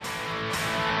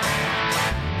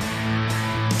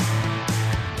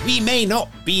We may not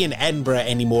be in Edinburgh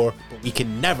anymore, but we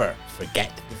can never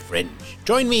forget the Fringe.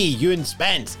 Join me, Ewan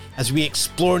Spence, as we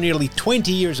explore nearly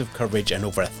 20 years of coverage and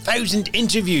over 1,000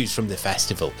 interviews from the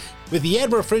festival, with the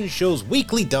Edinburgh Fringe Show's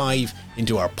weekly dive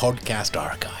into our podcast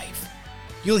archive.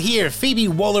 You'll hear Phoebe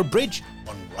Waller-Bridge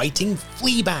on writing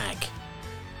Fleabag.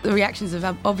 The reactions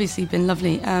have obviously been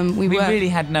lovely. We really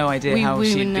had no idea how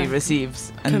she'd be received.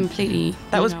 And completely.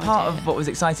 That was part of what was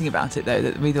exciting about it, though.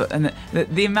 That we thought, and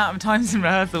the amount of times in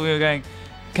rehearsal we were going,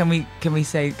 Can we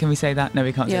say that? No,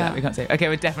 we can't say that. We can't say. Okay,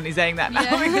 we're definitely saying that now.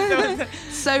 Yeah.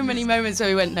 So many moments where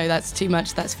we went, no, that's too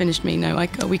much. That's finished me. No,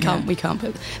 we can't.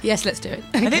 But yes, let's do it.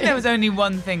 I think there was only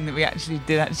one thing that we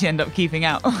did end up keeping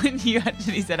out when you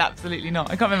actually said absolutely not.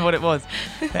 I can't remember what it was.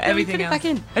 But everything we put it else. back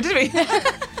in. Did we?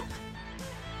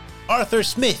 Arthur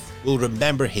Smith will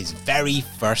remember his very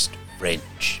first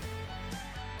Fringe.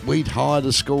 We'd hired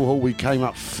a school hall. We came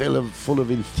up full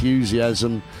of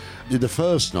enthusiasm. The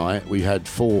first night we had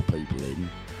 4 people in.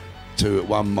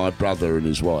 One, my brother and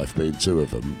his wife, being 2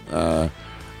 of them.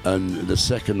 And the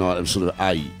second night it was sort of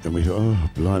 8, and we thought, oh,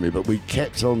 blimey. But we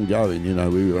kept on going,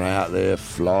 we were out there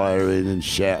flying and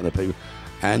shouting at people.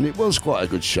 And it was quite a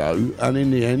good show. And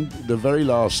in the end, the very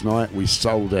last night, we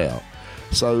sold out.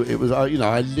 So it was,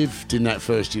 I lived in that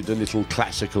first year, the little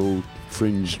classical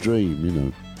Fringe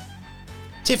dream,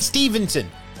 Tiff Stevenson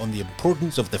on the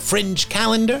importance of the Fringe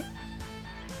calendar.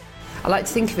 I like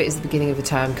to think of it as the beginning of the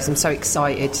term because I'm so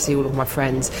excited to see all of my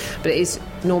friends. But it is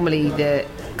normally the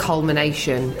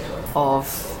culmination of,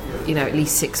 at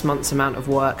least 6 months' amount of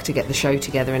work to get the show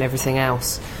together and everything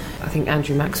else. I think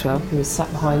Andrew Maxwell, who was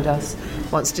sat behind us,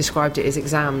 once described it as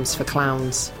exams for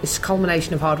clowns. It's a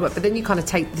culmination of hard work, but then you kind of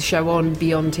take the show on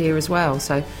beyond here as well.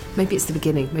 So maybe it's the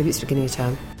beginning. Maybe it's the beginning of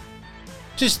term.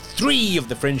 Just 3 of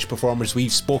the Fringe performers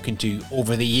we've spoken to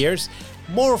over the years.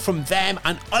 More from them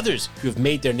and others who have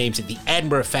made their names at the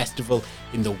Edinburgh Festival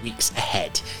in the weeks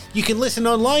ahead. You can listen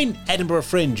online,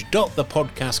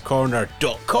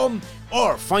 edinburghfringe.thepodcastcorner.com,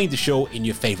 or find the show in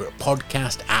your favourite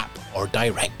podcast app or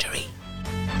directory.